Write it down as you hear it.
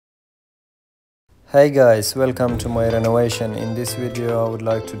Hey guys, welcome to my renovation. In this video I would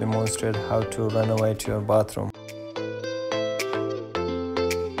like to demonstrate how to renovate your bathroom.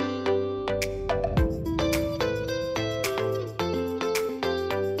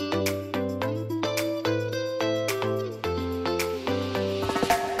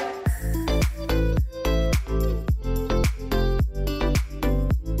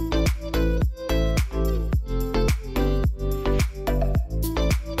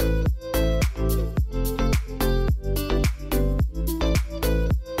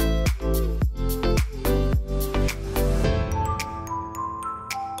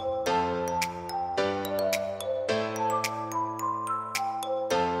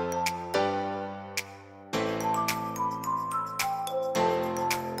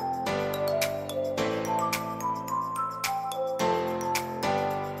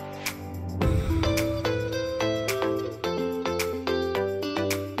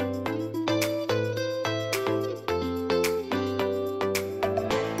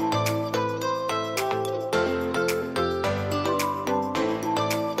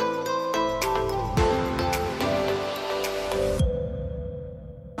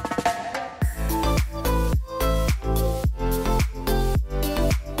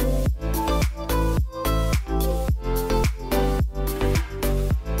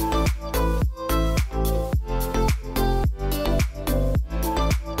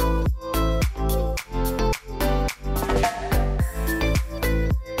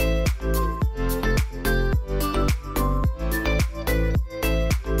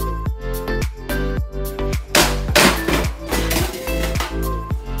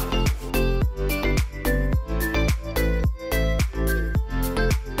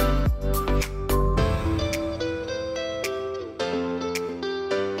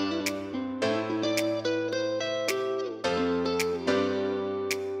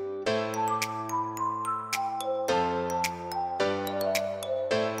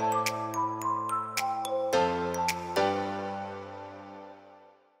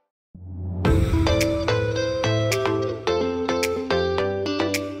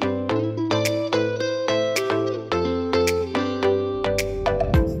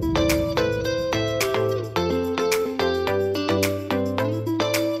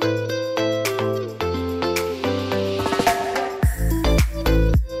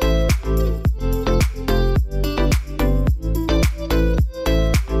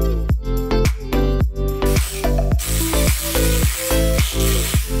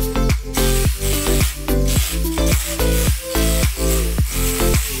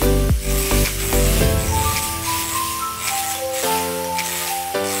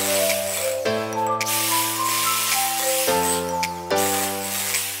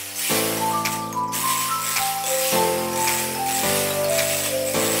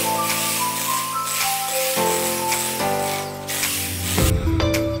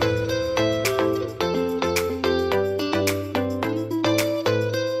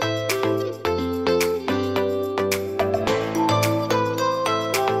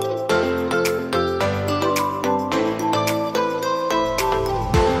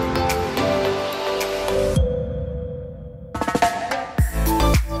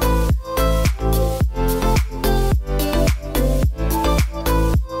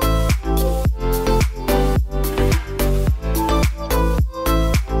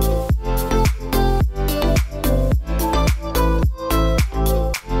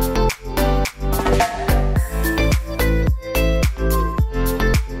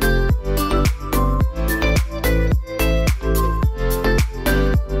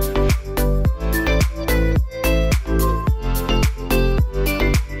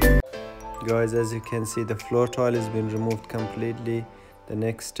 Guys, as you can see, the floor tile has been removed completely. The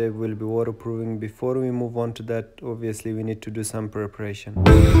next step will be waterproofing. Before we move on to that, obviously we need to do some preparation.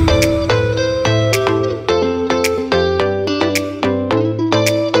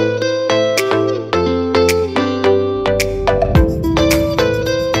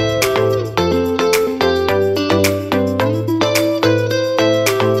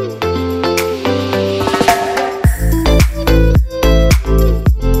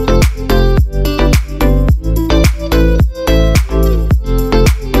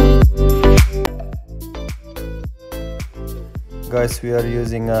 Guys, we are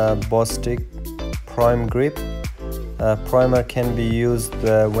using a Bostik prime grip. Primer can be used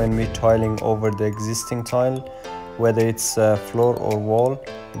when we're tiling over the existing tile, whether it's floor or wall,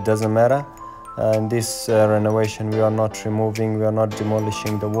 it doesn't matter. In this renovation we are not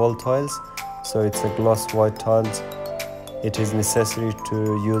demolishing the wall tiles, so it's a gloss white tiles. It is necessary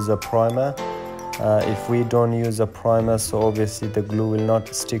to use a primer. If we don't use a primer, so obviously the glue will not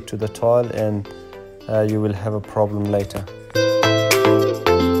stick to the tile and you will have a problem later.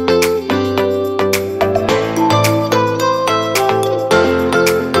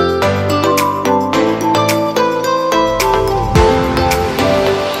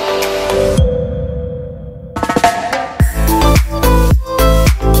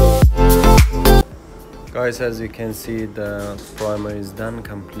 Guys, as you can see, the primer is done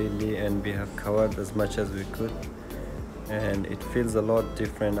completely and we have covered as much as we could, and it feels a lot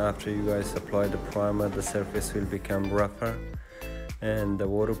different after you guys apply the primer. The surface will become rougher and the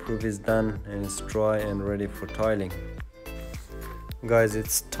waterproof is done and it's dry and ready for tiling. Guys,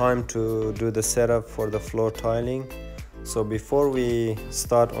 it's time to do the setup for the floor tiling. So before we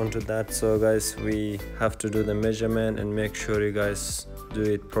start onto that, so guys, we have to do the measurement and make sure you guys do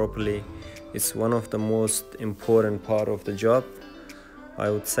it properly. It's one of the most important part of the job, I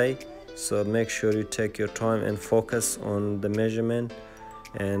would say. So make sure you take your time and focus on the measurement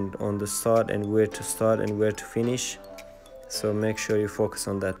and on the start and where to finish. So make sure you focus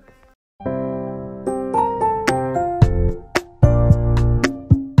on that.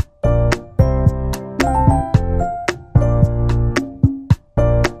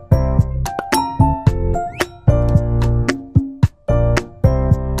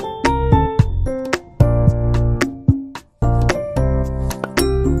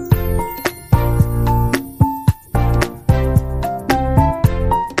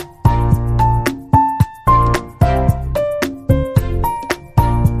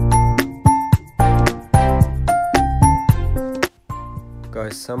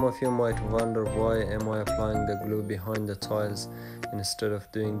 Guys, some of you might wonder, why am I applying the glue behind the tiles instead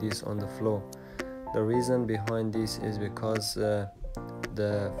of doing this on the floor? The reason behind this is because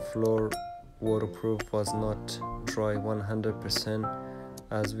the floor waterproof was not dry 100%,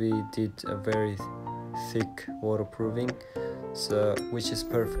 as we did a very thick waterproofing, so which is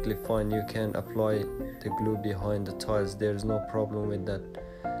perfectly fine. You can apply the glue behind the tiles, there's no problem with that.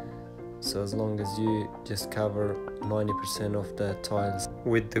 So as long as you just cover 90% of the tiles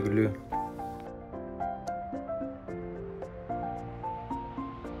with the glue.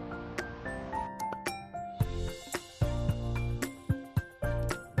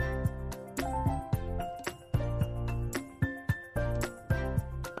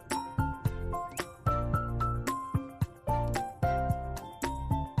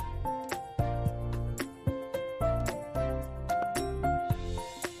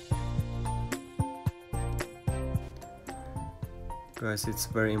 Guys, it's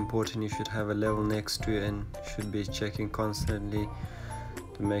very important. You should have a level next to it and should be checking constantly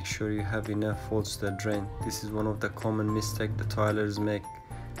to make sure you have enough folds to the drain. This is one of the common mistakes the tilers make.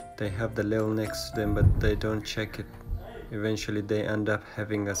 They have the level next to them but they don't check it. Eventually they end up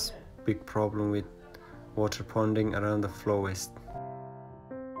having a big problem with water ponding around the floor waste.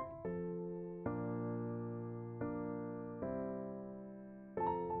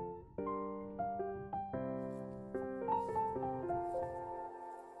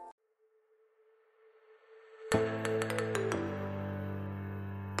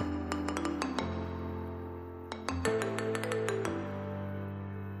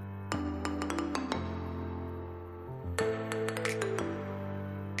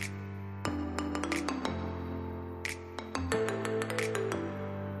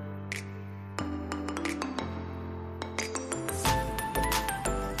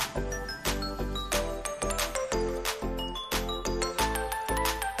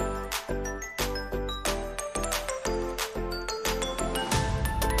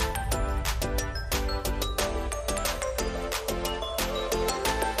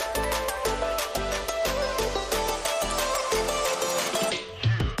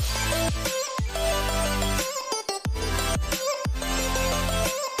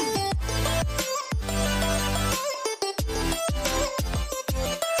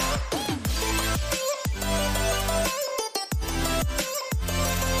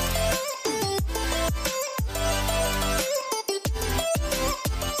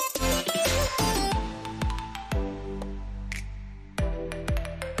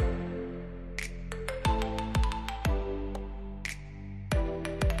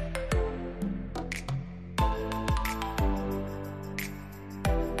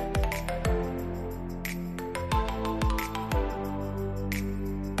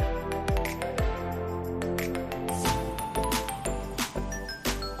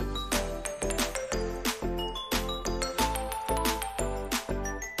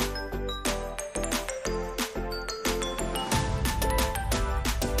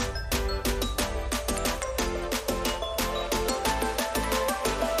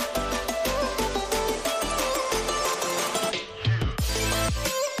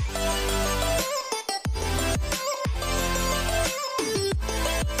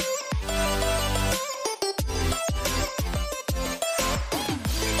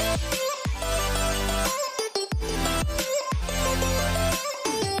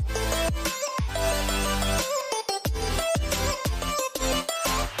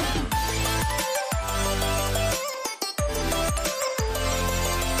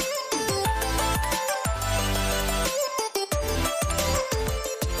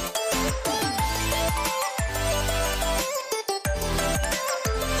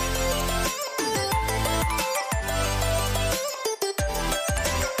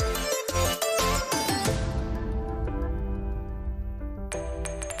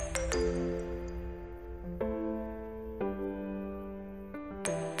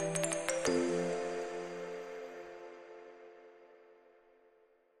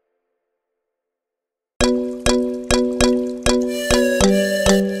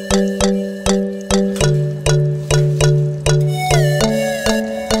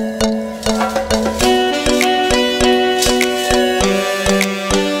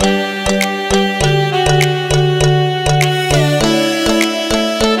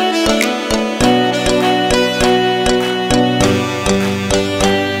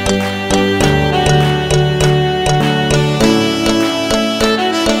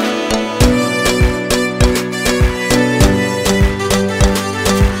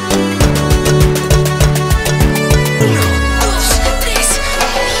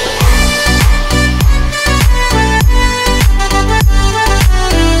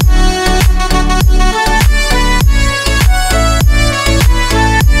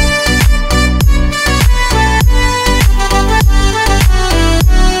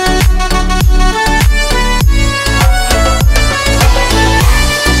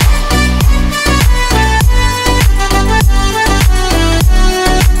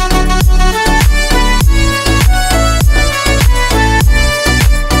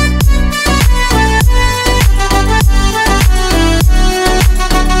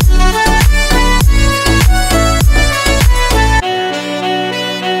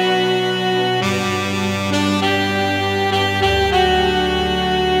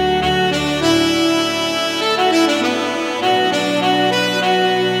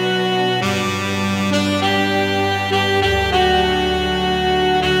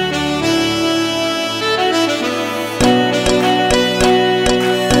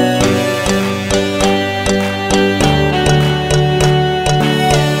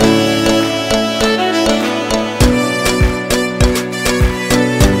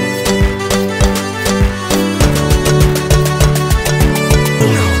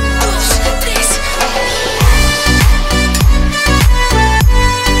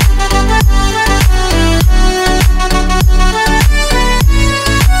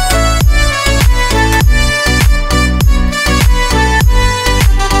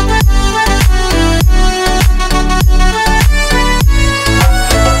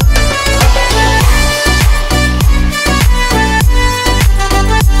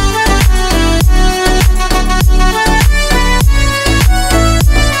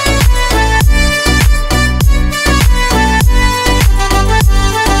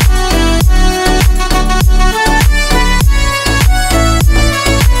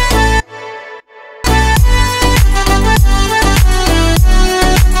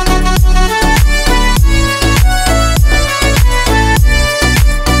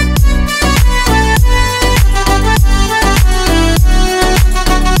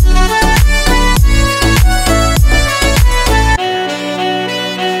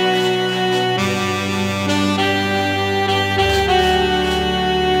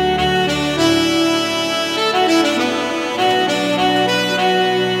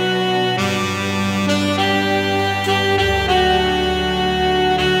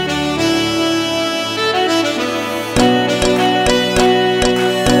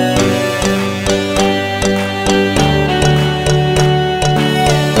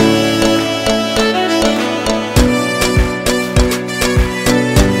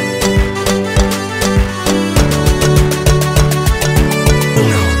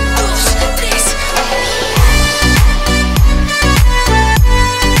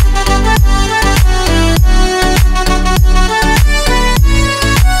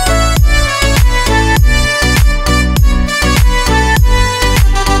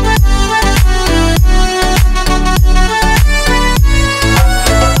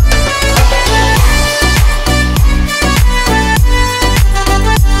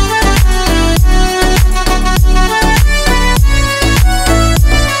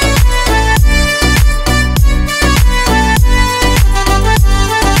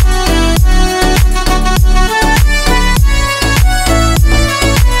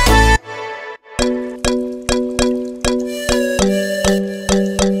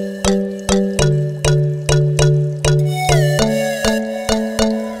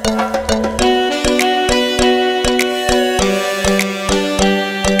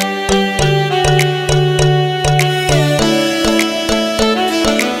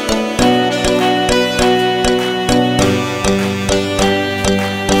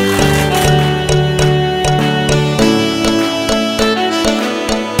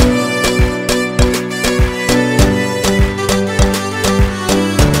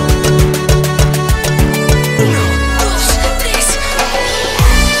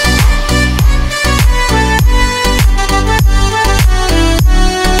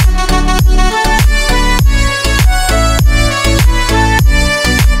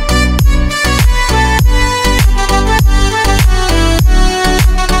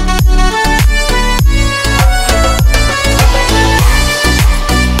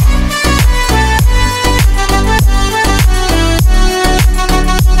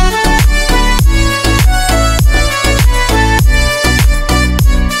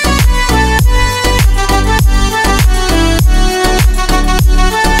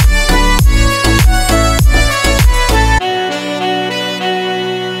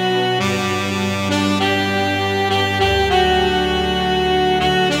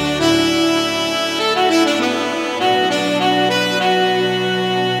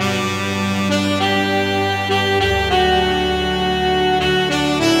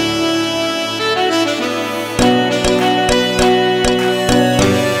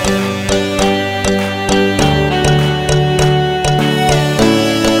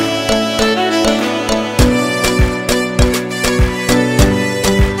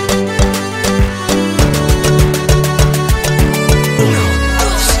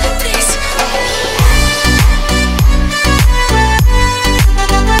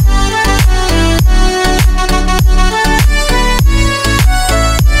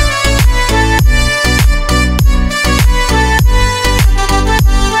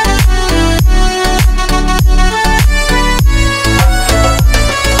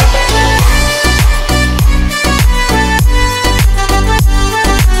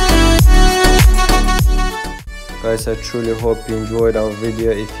 Guys, I truly hope you enjoyed our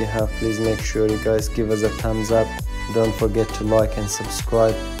video. If you have, please make sure you guys give us a thumbs up. Don't forget to like and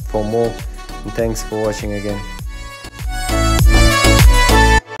subscribe for more, and thanks for watching again.